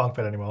don't have a bunk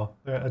bed anymore.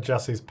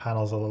 Adjust these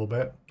panels a little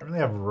bit. Don't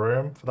really have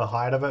room for the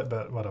height of it,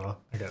 but whatever.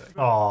 Okay.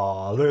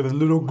 Oh, look at the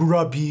little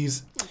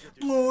grubbies.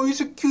 Oh,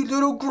 he's a cute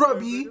little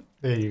grubby.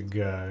 There you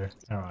go.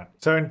 All right.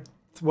 So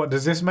what,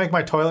 does this make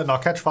my toilet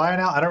not catch fire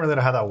now? I don't really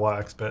know how that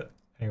works, but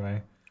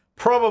anyway.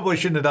 Probably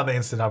shouldn't have done the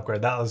instant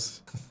upgrade. That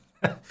was,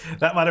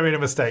 that might have been a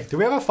mistake. Do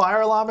we have a fire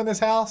alarm in this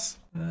house?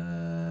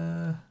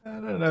 I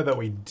don't know that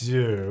we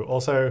do.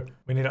 Also,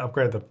 we need to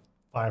upgrade the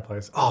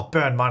fireplace. Oh,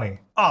 burn money.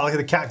 Oh, look at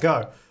the cat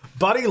go.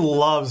 Buddy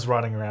loves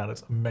running around.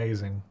 It's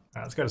amazing.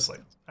 All right, let's go to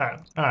sleep. All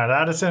right,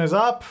 Addison is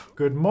up.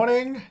 Good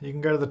morning. You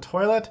can go to the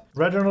toilet.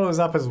 Reginald is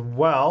up as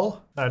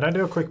well. No, don't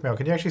do a quick meal.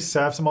 Can you actually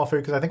serve some more food?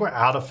 Because I think we're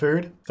out of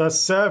food. So let's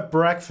serve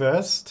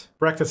breakfast.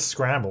 Breakfast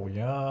scramble.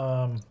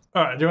 Yum.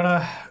 All right,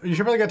 you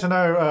should probably get to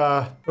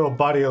know little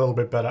Buddy a little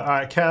bit better. All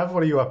right, Kev,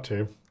 what are you up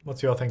to?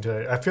 What's your thing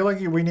today? I feel like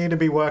we need to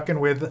be working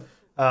with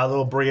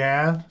little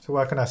Brienne to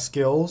work on our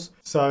skills.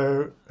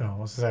 So,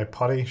 what's to say,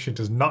 potty? She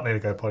does not need to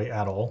go potty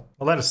at all.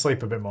 I'll let her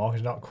sleep a bit more.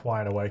 She's not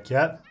quite awake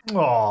yet.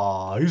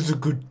 Aw, he's a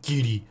good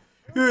kitty.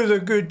 He's a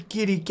good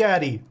kitty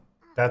catty.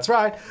 That's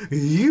right,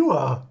 you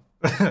are.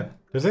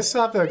 Does this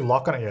have the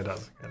lock on it? Yeah, it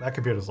does. Yeah, that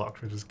computer's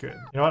locked, which is good.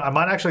 You know what? I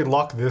might actually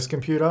lock this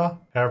computer.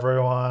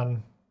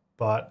 Everyone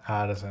but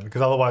Addison,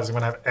 because otherwise I'm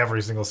gonna have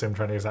every single sim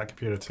trying to use that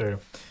computer too.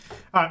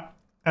 All right,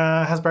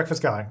 how's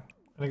breakfast going?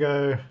 Gonna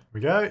go, here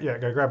we go. Yeah,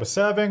 go grab a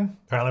serving.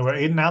 Apparently we're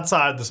eating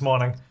outside this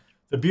morning.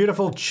 It's a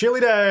beautiful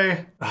chilly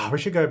day. Oh, we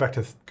should go back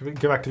to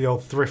the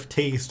old thrift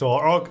tea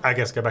store, or I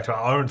guess go back to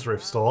our own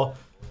thrift store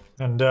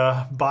and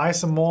buy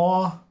some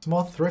more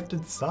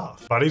thrifted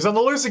stuff. Buddy's on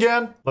the loose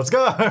again. Let's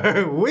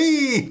go.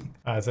 Whee!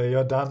 All right, so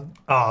you're done.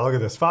 Oh, look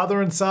at this.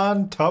 Father and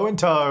son, toe in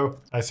toe.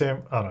 I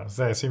assume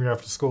you're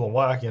off to school and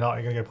work. You're not.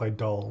 You're gonna go play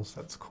dolls.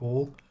 That's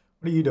cool.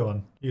 What are you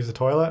doing? Use the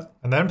toilet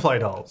and then play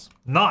dolls.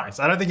 Nice.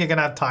 I don't think you're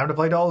gonna have time to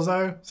play dolls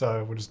though,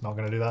 so we're just not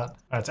gonna do that. All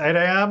right, it's 8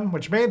 a.m.,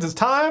 which means it's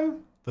time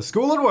The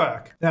school and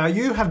work. Now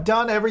you have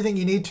done everything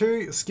you need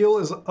to. Skill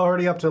is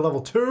already up to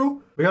level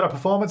 2. We got a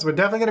performance. We're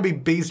definitely going to be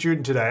B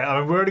student today. I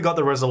mean, we already got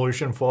the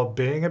resolution for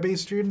being a B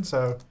student,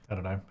 so I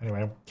don't know.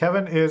 Anyway,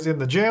 Kevin is in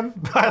the gym.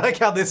 I like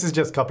how this is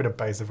just copied and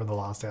pasted from the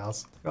last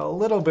house. Got a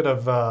little bit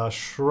of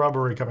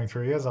shrubbery coming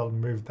through here, so I'll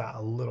move that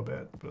a little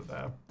bit. Put it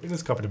there. We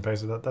just copied and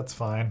pasted that. That's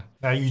fine.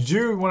 Now you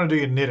do want to do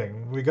your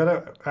knitting. We got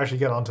to actually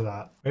get onto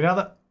that. Now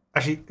that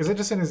actually, is it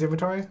just in his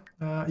inventory?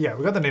 Yeah,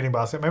 we got the knitting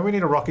basket. Maybe we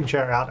need a rocking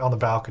chair out on the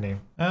balcony.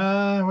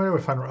 Where do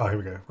we find? Oh, here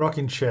we go.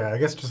 Rocking chair. I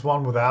guess just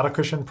one without a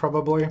cushion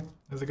probably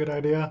is a good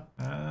idea.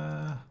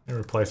 Let me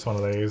replace one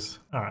of these.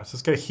 All right, so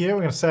let's go here.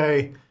 We're gonna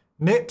say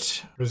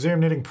knit,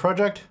 resume knitting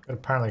project. Got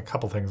apparently a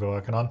couple things we're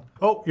working on.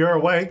 Oh, you're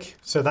awake.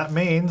 So that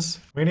means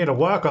we need to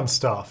work on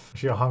stuff.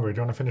 If you're hungry, do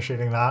you want to finish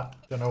eating that?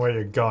 Don't know where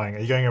you're going. Are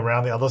you going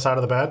around the other side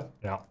of the bed?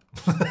 Yeah.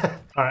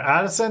 All right,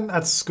 Addison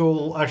at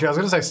school. Actually, I was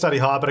going to say study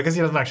hard, but I guess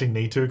he doesn't actually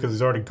need to because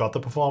he's already got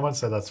the performance,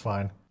 so that's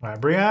fine. All right,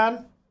 Brienne,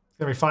 going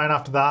to be fine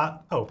after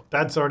that. Oh,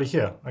 Dad's already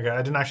here. Okay,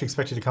 I didn't actually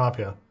expect you to come up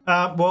here.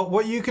 Well,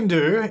 what you can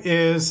do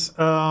is,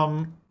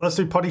 let's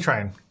do potty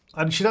train.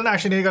 She doesn't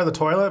actually need to go to the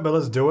toilet, but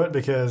let's do it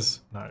because,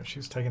 no,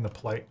 she's taking the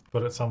plate.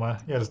 Put it somewhere.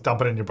 Yeah, just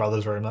dump it in your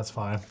brother's room. That's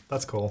fine.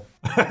 That's cool.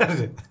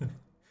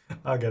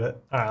 I'll get it.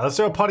 All right, let's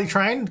do a potty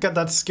train. Get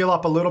that skill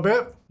up a little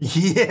bit.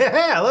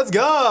 Yeah, let's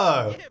go.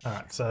 All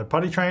right, so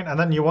potty train, and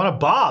then you want a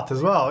bath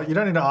as well. You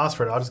don't need to ask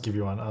for it. I'll just give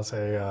you one. I'll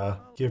say,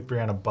 give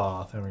Brienne a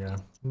bath. There we go.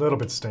 A little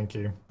bit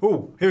stinky.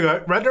 Ooh, here we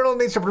go. Red Journal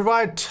needs to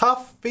provide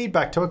tough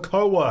feedback to a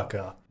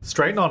co-worker.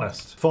 Straight and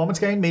honest. Performance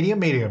gain, medium,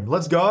 medium.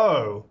 Let's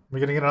go. We're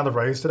gonna get another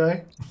raise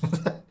today.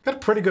 Got a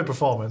pretty good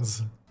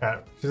performance. All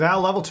right, she's now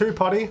level 2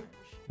 potty.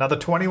 Another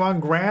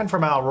 21 grand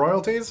from our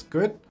royalties.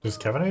 Good. Does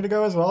Kevin need to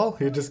go as well?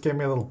 He just gave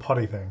me a little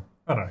potty thing.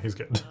 Oh no, he's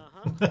good.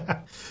 All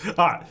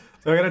right,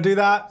 so we're gonna do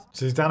that.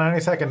 She's done any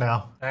second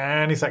now.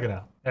 Any second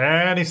now.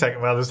 Any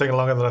second. Well, this is taking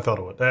longer than I thought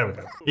it would. There we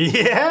go.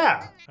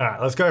 Yeah. All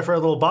right, let's go for a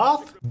little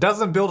bath.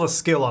 Doesn't build a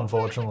skill,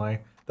 unfortunately.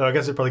 Though I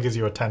guess it probably gives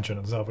you attention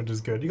and stuff, which is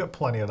good. You got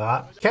plenty of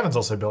that. Kevin's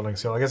also building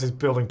skill. I guess he's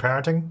building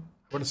parenting,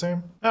 I would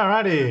assume.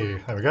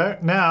 Alrighty, there we go.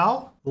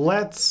 Now,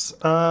 let's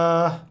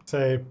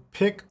say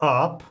pick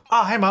up.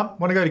 Oh, hey mum,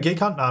 wanna go to Geek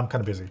Hunt? No, I'm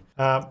kind of busy.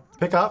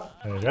 Pick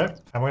up, there you go.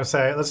 I'm gonna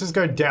say, let's just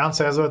go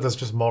downstairs where there's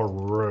just more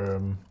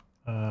room.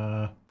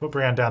 Put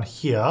Brienne down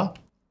here.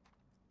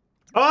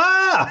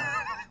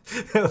 Ah!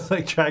 It was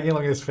like dragging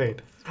along his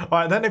feet. All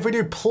right, then if we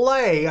do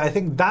play, I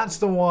think that's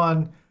the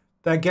one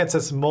that gets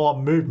us more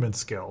movement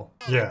skill.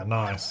 Yeah,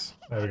 nice.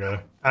 There we go.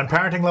 And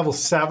parenting level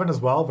 7 as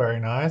well, very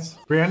nice.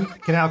 Brienne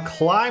can now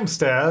climb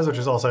stairs, which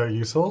is also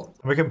useful.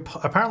 And we can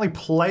apparently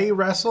play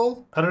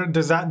wrestle. I don't know,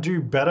 does that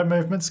do better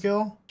movement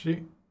skill?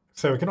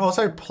 So we can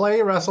also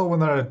play wrestle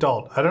with an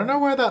adult. I don't know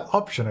where that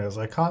option is.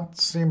 I can't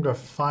seem to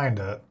find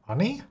it.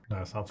 Funny? No,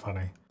 it's not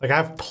funny. Like I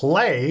have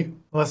play,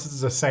 unless it's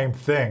the same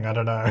thing. I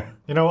don't know.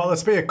 You know what?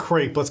 Let's be a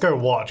creep. Let's go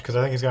watch because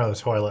I think he's going to the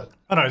toilet.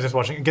 Oh no, he's just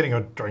watching, getting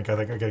a drink. I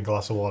think, or getting a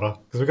glass of water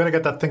because we've got to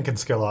get that thinking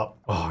skill up.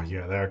 Oh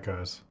yeah, there it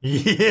goes.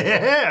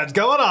 Yeah, it's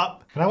going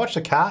up. Can I watch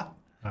the cat?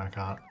 No, I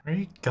can't. Where are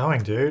you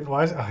going, dude?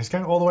 Why is he's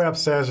going all the way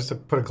upstairs just to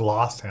put a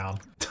glass down?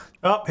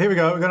 Oh, here we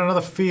go. We got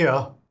another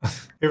fear.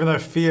 Even though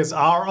fears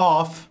are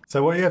off.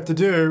 So what you have to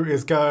do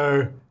is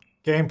go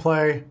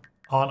gameplay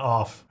on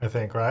off, I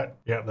think, right?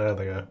 Yep, there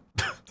they go.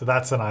 So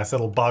that's a nice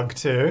little bug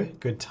too.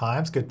 Good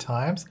times, good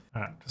times.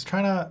 All right, just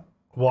trying to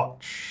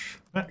watch.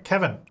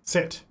 Kevin,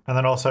 sit. And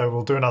then also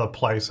we'll do another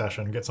play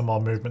session, get some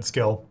more movement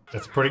skill.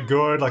 It's pretty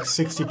good, like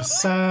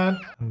 60%.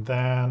 And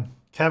then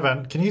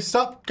Kevin, can you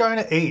stop going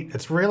to eat?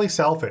 It's really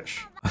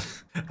selfish.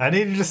 I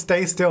need you to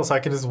stay still so I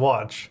can just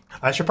watch.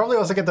 I should probably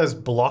also get those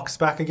blocks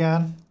back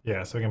again.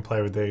 Yeah, so we can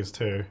play with these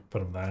too. Put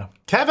them there.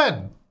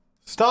 Kevin,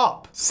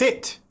 stop,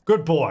 sit.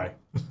 Good boy.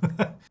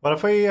 What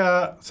if we,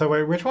 so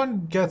wait, which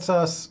one gets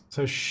us?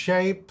 So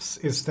shapes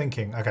is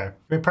thinking. Okay, can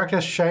we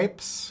practice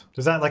shapes?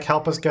 Does that like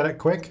help us get it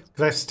quick?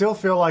 Because I still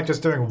feel like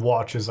just doing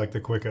watch is like the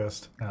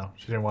quickest. No,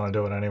 she didn't want to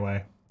do it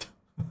anyway.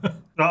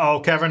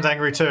 Uh-oh, Kevin's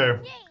angry too.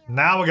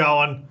 Now we're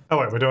going. Oh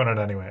wait, we're doing it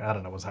anyway. I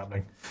don't know what's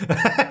happening.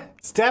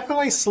 It's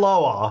definitely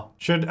slower.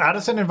 Should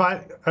Addison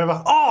invite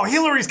over? Oh,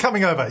 Hillary's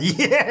coming over.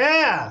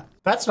 Yeah!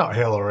 That's not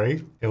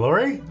Hillary.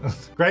 Hillary?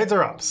 Grades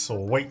are up.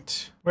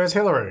 Sweet. Where's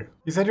Hillary?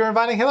 You said you're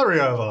inviting Hillary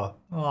over.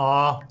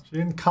 Aw, she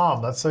didn't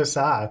come. That's so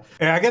sad.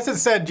 Yeah, I guess it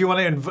said, do you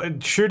want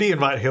to should he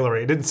invite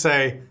Hillary? It didn't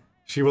say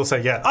she will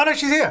say yeah. Oh no,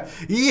 she's here.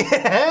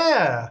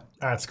 Yeah!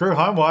 All right, screw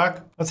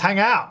homework. Let's hang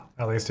out.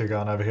 At least two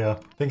going over here.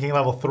 Thinking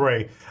level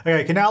 3.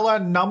 Okay, can now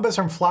learn numbers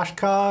from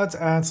flashcards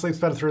and sleeps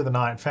better through the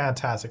night.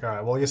 Fantastic. All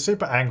right, well, you're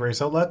super angry.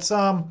 So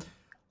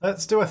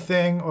let's do a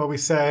thing where we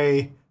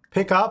say,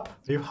 pick up.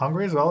 Are you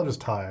hungry as well or just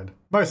tired?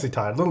 Mostly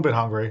tired, a little bit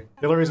hungry.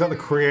 Hillary's got the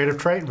creative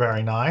trait,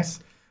 very nice.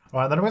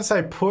 All right, then I'm gonna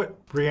say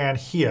put Brienne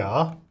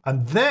here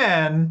and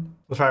then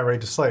we'll try to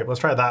read to sleep.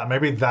 Let's try that.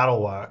 Maybe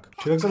that'll work.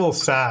 She looks a little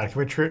sad. Can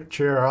we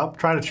cheer her up?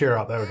 Try to cheer her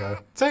up. There we go.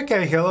 It's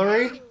okay,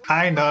 Hillary.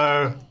 I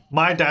know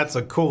my dads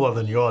are cooler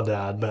than your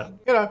dad, but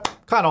you know,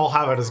 can't all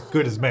have it as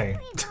good as me.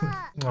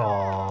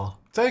 Aww.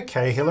 It's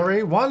okay,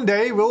 Hillary. One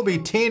day we'll be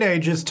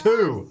teenagers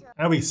too.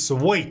 That'll be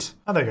sweet.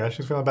 Oh, there you go.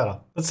 She's feeling better.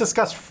 Let's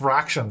discuss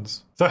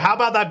fractions. So how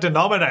about that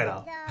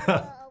denominator?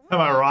 Am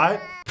I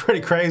right?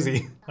 Pretty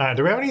crazy. All right,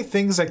 do we have any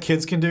things that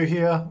kids can do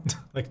here?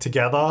 Like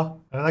together?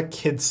 I don't like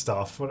kids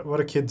stuff. What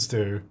do kids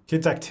do?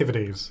 Kids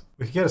activities.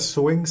 We could get a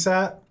swing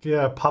set,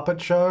 get a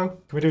puppet show.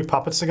 Can we do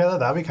puppets together?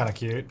 That'd be kind of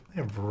cute. I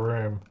have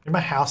room. I need my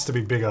house to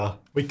be bigger.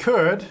 We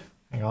could,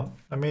 hang on.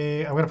 I'm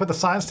gonna put the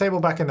science table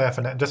back in there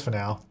just for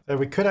now. So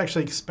we could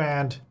actually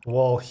expand the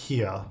wall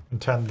here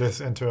and turn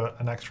this into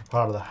an extra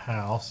part of the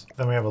house.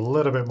 Then we have a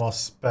little bit more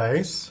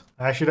space.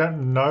 I actually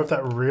don't know if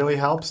that really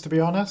helps, to be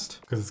honest,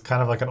 because it's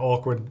kind of like an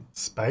awkward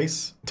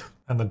space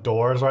and the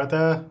door is right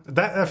there.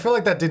 I feel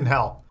like that didn't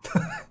help.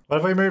 What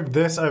if we move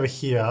this over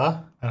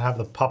here and have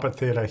the puppet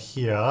theater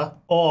here?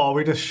 Or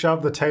we just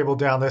shove the table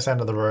down this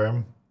end of the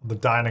room, the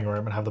dining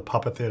room, and have the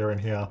puppet theater in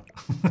here.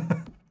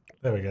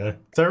 There we go.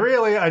 So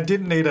really, I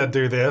didn't need to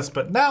do this,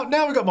 but now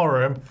we've got more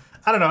room.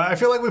 I don't know, I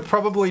feel like we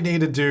probably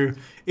need to do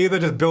either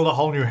just build a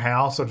whole new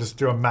house or just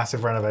do a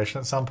massive renovation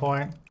at some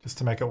point, just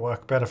to make it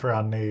work better for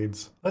our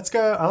needs. Let's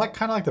go, I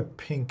kind of like the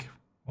pink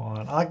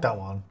one. I like that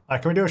one. All right,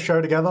 can we do a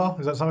show together?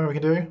 Is that something we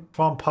can do?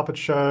 Farm puppet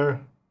show.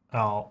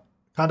 Oh,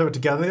 can't do it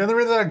together. The only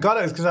reason I got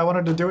it is because I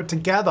wanted to do it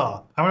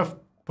together. I'm gonna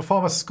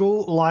perform a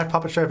school live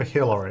puppet show for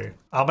Hillary.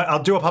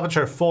 I'll do a puppet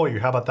show for you.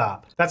 How about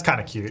that? That's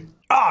kind of cute.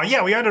 Oh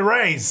yeah, we earned a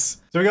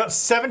raise. So we got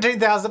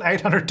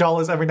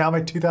 $17,800 and we now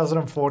make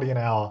 $2,040 an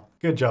hour.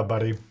 Good job,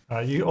 buddy.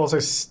 You also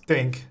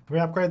stink. Can we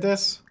upgrade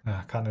this?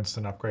 Can't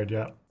instant upgrade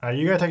yet.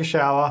 You go take a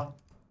shower.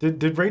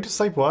 Did Read to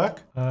Sleep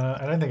work?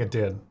 I don't think it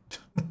did.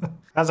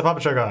 How's the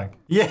puppet show going?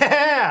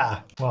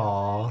 Yeah!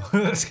 Aw,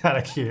 that's kind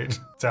of cute.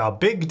 It's our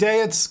big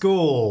day at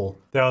school.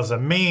 There was a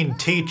mean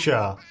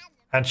teacher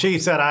and she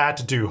said I had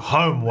to do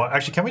homework.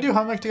 Actually, can we do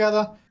homework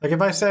together? Like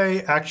if I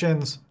say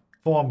actions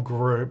form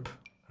group.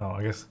 Oh,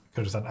 I guess I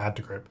could have just done add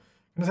to group.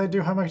 Can I say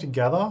do homework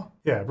together?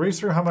 Yeah, read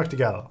through homework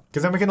together.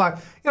 Because then we can like,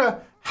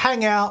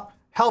 hang out,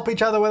 help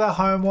each other with our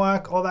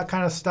homework, all that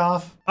kind of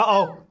stuff.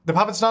 Uh-oh, the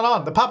puppet's not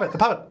on. The puppet.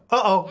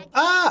 Uh-oh.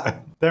 Ah!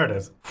 There it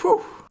is.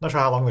 Whew. Not sure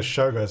how long this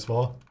show goes for.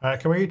 All right,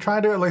 can we try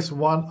and do at least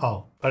one?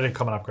 Oh, I did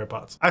common upgrade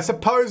parts. I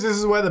suppose this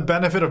is where the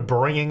benefit of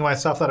bringing my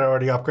stuff that I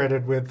already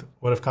upgraded with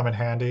would have come in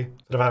handy,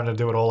 instead of having to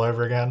do it all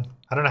over again.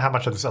 I don't know how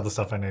much of this other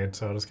stuff I need,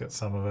 so I'll just get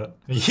some of it.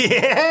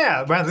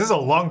 Yeah! Man, this is a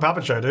long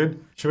puppet show,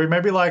 dude. Should we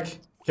maybe like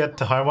get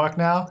to homework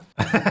now?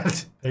 Are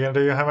you gonna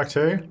do your homework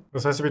too? We're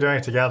supposed to be doing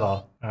it together.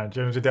 All right, do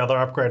you wanna do the other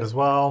upgrade as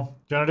well?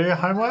 Do you wanna do your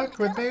homework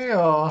with me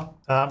or?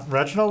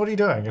 Reginald, what are you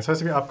doing? You're supposed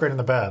to be upgrading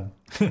the bed.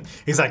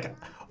 He's like,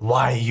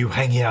 why are you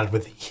hanging out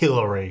with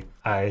Hillary?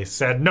 I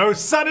said, no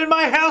son in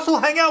my house will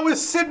hang out with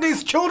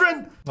Sydney's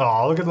children.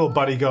 Oh, look at little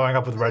buddy going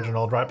up with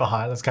Reginald right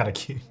behind. That's kind of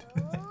cute.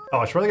 Oh,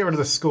 I should probably get rid of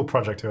this school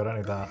project too. I don't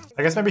need that.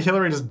 I guess maybe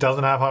Hillary just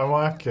doesn't have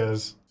homework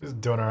because she's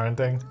doing her own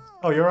thing.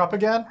 Oh, you're up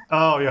again?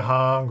 Oh, you're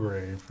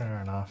hungry.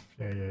 Fair enough.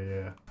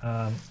 Yeah.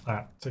 All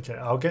right, it's okay.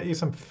 I'll get you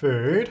some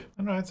food.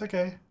 Oh, no, it's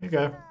okay. Here you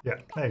go. Yeah,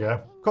 there you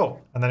go. Cool.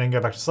 And then you can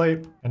go back to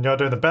sleep. And you're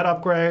doing the bed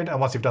upgrade.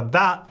 And once you've done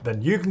that,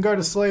 then you can go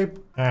to sleep.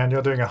 And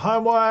you're doing your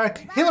homework.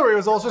 Hillary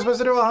was also supposed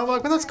to do her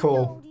homework, but that's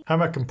cool.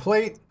 Homework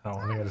complete. Oh,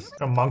 I think I just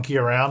monkey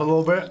around a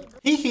little bit.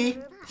 Hee.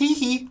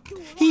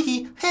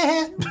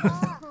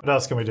 What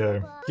else can we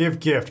do? Give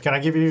gift. Can I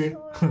give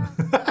you?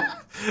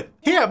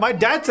 Here, my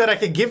dad said I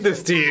could give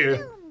this to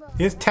you.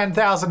 Here's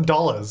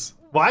 $10,000.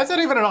 Why is that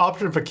even an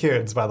option for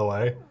kids, by the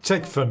way? She's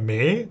like, for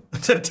me?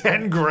 It's a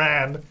 10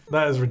 grand.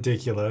 That is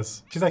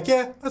ridiculous. She's like,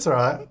 yeah, that's all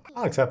right.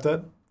 I'll accept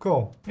it.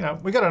 Cool.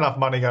 We got enough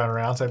money going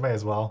around, so may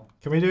as well.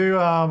 Can we do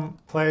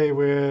play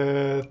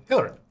with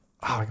Hillary?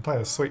 Oh, I can play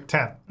the sweet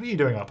tent. What are you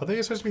doing up? I think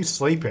you're supposed to be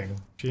sleeping.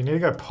 Do you need to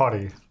go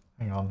potty?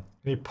 Hang on.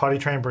 You need potty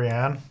train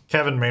Brienne.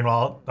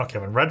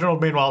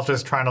 Reginald meanwhile is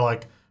just trying to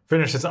like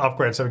finish his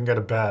upgrade so we can go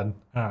to bed.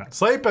 All right,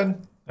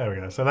 sleeping. There we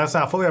go. So that's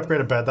now fully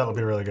upgraded bed. That'll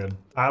be really good.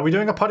 Are we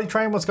doing a potty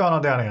train? What's going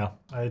on down here?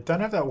 I don't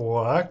know if that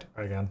worked.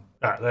 Right again.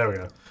 All right, there we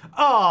go.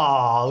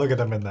 Oh, look at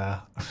them in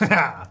there.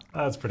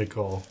 That's pretty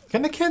cool.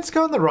 Can the kids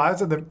go on the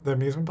rides at the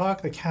amusement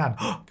park? They can.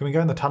 Can we go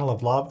in the tunnel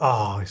of love?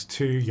 Oh, he's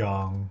too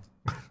young.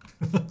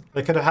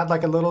 They could have had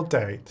like a little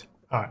date.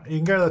 All right, you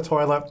can go to the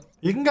toilet.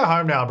 You can go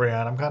home now,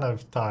 Brienne. I'm kind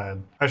of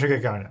tired. I should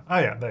get going now. Oh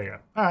yeah, there you go.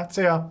 All right,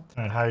 see ya. All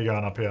right, how are you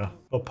going up here?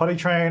 We'll potty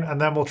train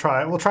and then we'll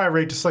try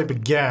Read to Sleep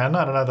again.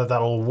 I don't know that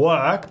that'll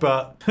work,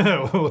 but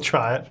we'll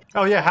try it.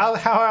 Oh yeah, how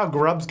are our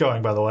grubs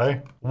going, by the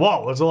way?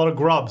 Whoa, there's a lot of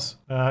grubs.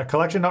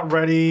 Collection not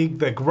ready.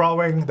 They're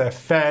growing, they're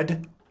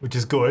fed, which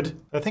is good.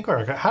 I think we're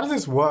okay. How does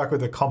this work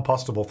with the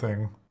compostable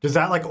thing? Does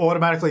that like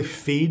automatically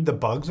feed the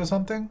bugs or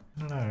something? I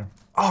don't know.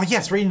 Oh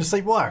yes, Reading to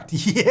Sleep worked.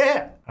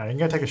 Yeah. You can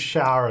go take a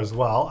shower as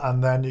well,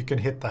 and then you can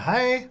hit the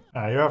hay.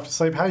 You're off to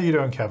sleep. How are you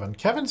doing, Kevin?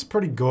 Kevin's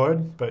pretty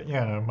good, but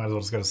might as well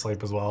just go to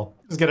sleep as well.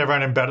 Just get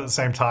everyone in bed at the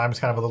same time. It's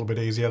kind of a little bit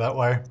easier that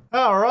way.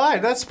 All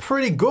right, that's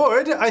pretty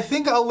good. I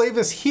think I'll leave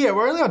this here.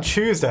 We're only on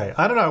Tuesday.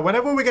 I don't know.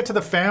 Whenever we get to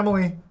the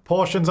family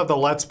portions of the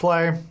Let's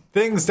Play,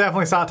 things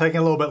definitely start taking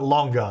a little bit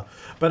longer.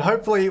 But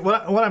hopefully,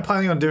 what I'm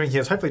planning on doing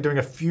here is hopefully doing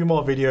a few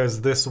more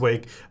videos this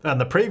week than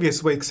the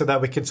previous week so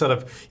that we can sort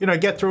of, you know,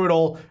 get through it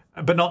all,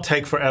 but not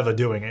take forever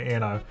doing it, you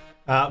know.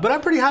 But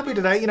I'm pretty happy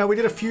today. You know, we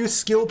did a few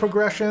skill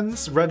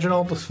progressions.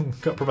 Reginald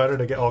got promoted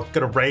to got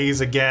a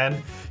raise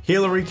again.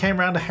 Hillary came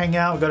around to hang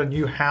out, got a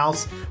new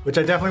house, which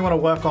I definitely want to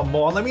work on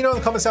more. Let me know in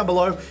the comments down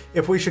below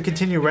if we should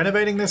continue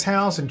renovating this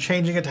house and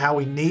changing it to how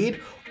we need,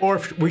 or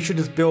if we should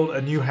just build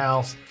a new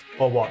house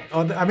or what.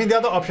 I mean, the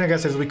other option, I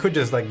guess, is we could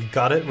just like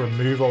gut it,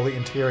 remove all the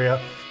interior,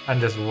 and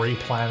just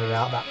replan it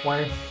out that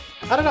way.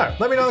 I don't know.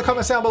 Let me know in the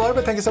comments down below,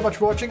 but thank you so much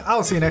for watching.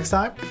 I'll see you next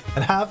time,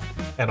 and have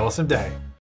an awesome day.